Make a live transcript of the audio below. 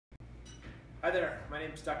Hi there, my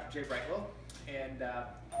name is Dr. Jay Brightwell, and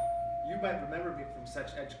you might remember me from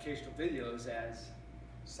such educational videos as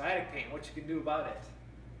sciatic pain, what you can do about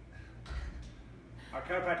it. Our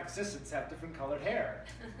chiropractic assistants have different colored hair.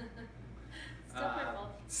 Still purple.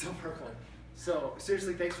 Still purple. So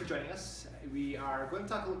seriously, thanks for joining us. We are going to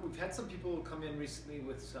talk a little, we've had some people come in recently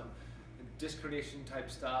with some disc herniation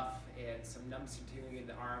type stuff and some numbness and tingling in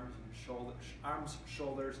the arms and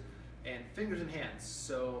shoulders, and fingers and hands.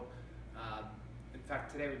 So in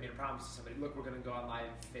fact, today we made a promise to somebody, look, we're going to go on live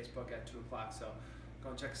Facebook at 2 o'clock, so go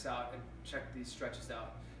and check us out and check these stretches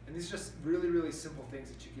out. And these are just really, really simple things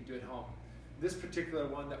that you can do at home. This particular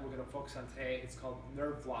one that we're going to focus on today, it's called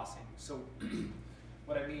nerve flossing. So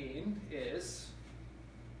what I mean is,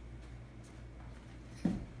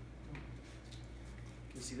 can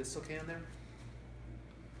you see this okay on there?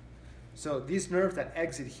 So these nerves that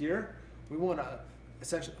exit here, we want to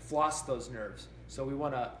essentially floss those nerves. So we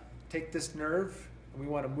want to take this nerve and we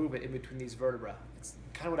want to move it in between these vertebrae. It's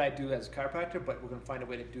kind of what I do as a chiropractor, but we're going to find a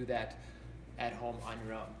way to do that at home on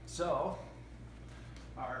your own. So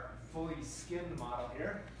our fully skinned model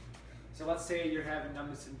here. So let's say you're having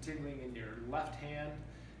numbness and tingling in your left hand,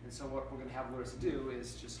 and so what we're going to have Larissa do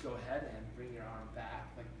is just go ahead and bring your arm back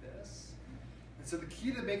like this. And so the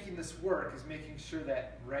key to making this work is making sure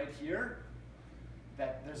that right here,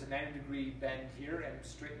 that there's a 90-degree bend here, and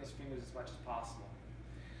straighten those fingers as much as possible.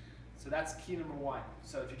 So that's key number one.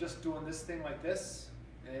 So if you're just doing this thing like this,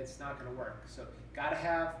 it's not going to work. So got to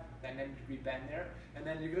have that 90-degree bend there, and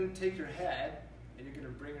then you're going to take your head and you're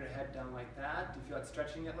going to bring your head down like that. Do you feel like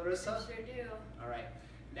stretching it, Larissa? I sure do. All right.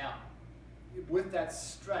 Now, with that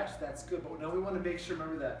stretch, that's good, but now we want to make sure,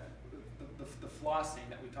 remember that the flossing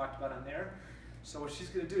that we talked about on there. So what she's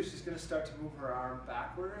going to do is she's going to start to move her arm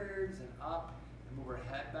backwards and up and move her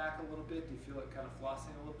head back a little bit. Do you feel it kind of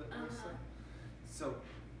flossing a little bit, Larissa? So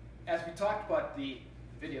as we talked about the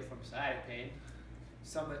video from sciatic pain,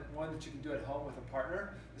 one that you can do at home with a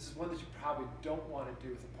partner. This is one that you probably don't want to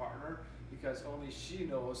do with a partner because only she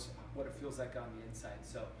knows what it feels like on the inside.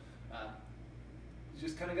 So you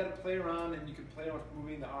just kind of got to play around, and you can play around with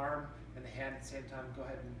moving the arm and the hand at the same time. Go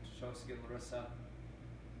ahead and show us again, Larissa.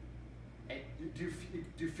 Hey, do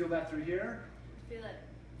you feel that through here? I feel it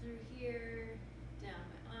through here, down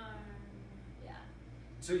my arm, yeah.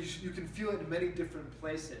 So you can feel it in many different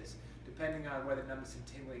places depending on where the numbness and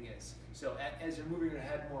tingling is. So as you're moving your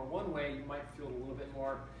head more one way, you might feel it a little bit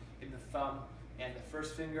more in the thumb and the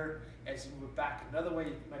first finger. As you move back another way,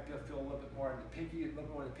 you might be able to feel a little bit more in the pinky, a little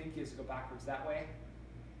bit more in the pinky as you go backwards that way.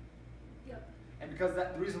 Yep. And because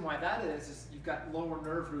the reason why that is you've got lower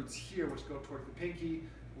nerve roots here which go towards the pinky,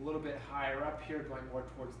 a little bit higher up here going more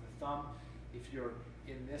towards the thumb. If you're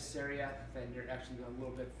in this area, then you're actually going a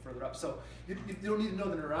little bit further up. So you don't need to know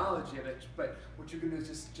the neurology of it, but what you're going to do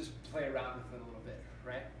is just play around with it a little bit,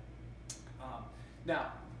 right?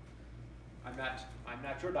 Now, I'm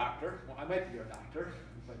not your doctor. Well, I might be your doctor,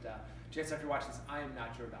 but chance after watching this, I am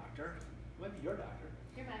not your doctor. I might be your doctor.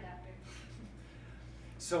 You're my doctor.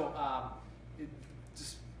 So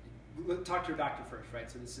just talk to your doctor first,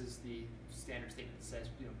 right? So this is the standard statement that says,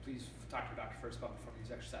 please talk to your doctor first about performing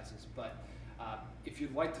these exercises. But if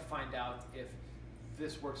you'd like to find out if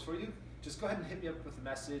this works for you, just go ahead and hit me up with a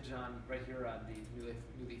message right here on the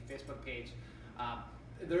newly Facebook page.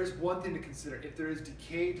 There's one thing to consider. If there is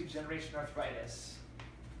decay, degeneration, arthritis,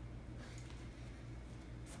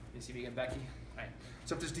 you see me again, Becky? All right.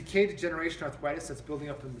 So if there's decay, degeneration, arthritis that's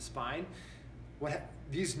building up in the spine,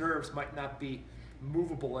 these nerves might not be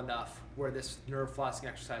movable enough where this nerve flossing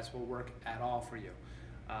exercise will work at all for you.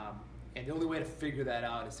 And the only way to figure that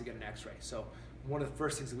out is to get an x-ray. So one of the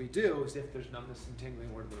first things that we do is if there's numbness and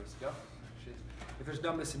tingling, where did Larissa go? If there's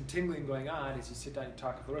numbness and tingling going on, is you sit down and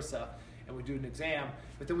talk to Larissa, and we do an exam.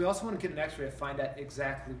 But then we also want to get an x-ray to find out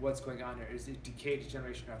exactly what's going on here. Is it decay,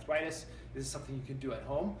 degeneration, arthritis? Is this something you can do at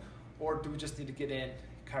home? Or do we just need to get in,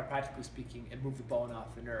 chiropractically speaking, and move the bone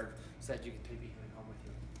off the nerve so that you can take the healing home with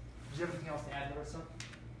you? Do you have anything else to add, Larissa?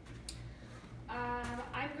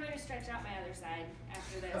 I'm going to stretch out my other side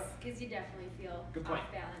after this because you definitely feel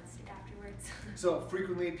off-balanced afterwards. So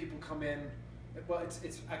frequently people come in, well, I guess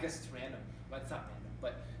it's random. Well, it's not random,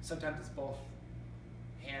 but sometimes it's both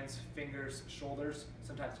hands, fingers, shoulders.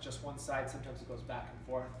 Sometimes it's just one side. Sometimes it goes back and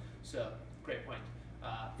forth. So great point.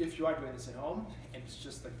 If you are doing this at home and it's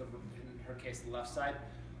just like in her case the left side,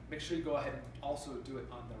 make sure you go ahead and also do it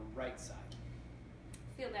on the right side.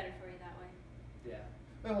 Feel better for you that way. Yeah.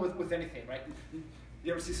 Well, with anything, right?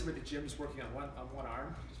 You ever see somebody at the gym just working on one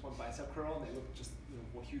arm, just one bicep curl, and they look just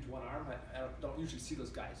huge one arm? I don't usually see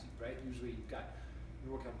those guys, right? Usually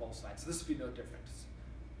you're working on both sides. So this would be no different.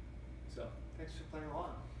 So thanks for playing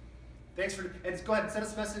along. Thanks for, and go ahead and send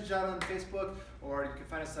us a message out on Facebook, or you can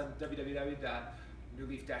find us on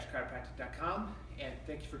www.newleaf-chiropractic.com, and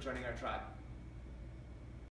thank you for joining our tribe.